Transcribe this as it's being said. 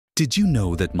Did you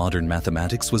know that modern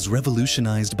mathematics was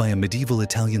revolutionized by a medieval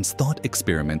Italian's thought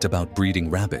experiment about breeding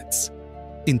rabbits?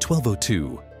 In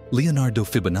 1202, Leonardo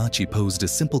Fibonacci posed a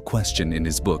simple question in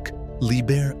his book,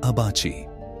 Liber Abaci.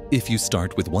 If you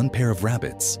start with one pair of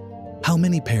rabbits, how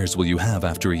many pairs will you have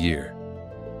after a year?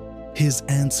 His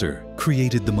answer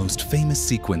created the most famous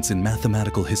sequence in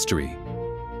mathematical history.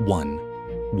 1,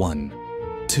 1,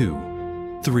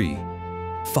 2, 3,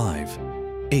 5,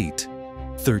 8,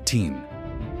 13.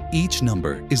 Each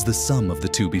number is the sum of the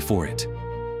two before it.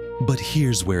 But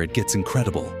here's where it gets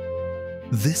incredible.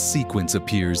 This sequence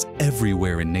appears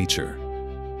everywhere in nature.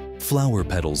 Flower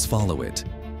petals follow it.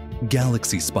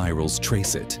 Galaxy spirals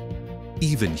trace it.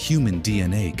 Even human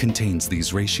DNA contains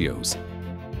these ratios.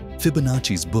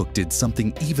 Fibonacci's book did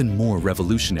something even more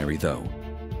revolutionary, though.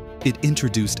 It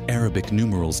introduced Arabic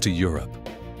numerals to Europe,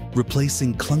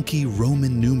 replacing clunky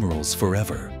Roman numerals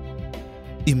forever.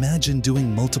 Imagine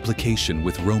doing multiplication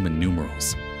with Roman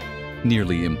numerals.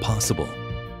 Nearly impossible.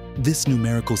 This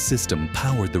numerical system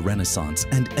powered the Renaissance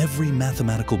and every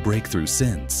mathematical breakthrough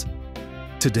since.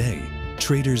 Today,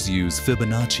 traders use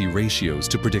Fibonacci ratios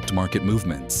to predict market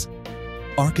movements.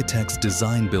 Architects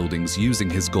design buildings using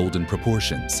his golden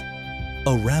proportions.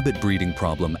 A rabbit breeding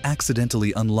problem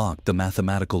accidentally unlocked the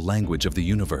mathematical language of the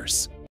universe.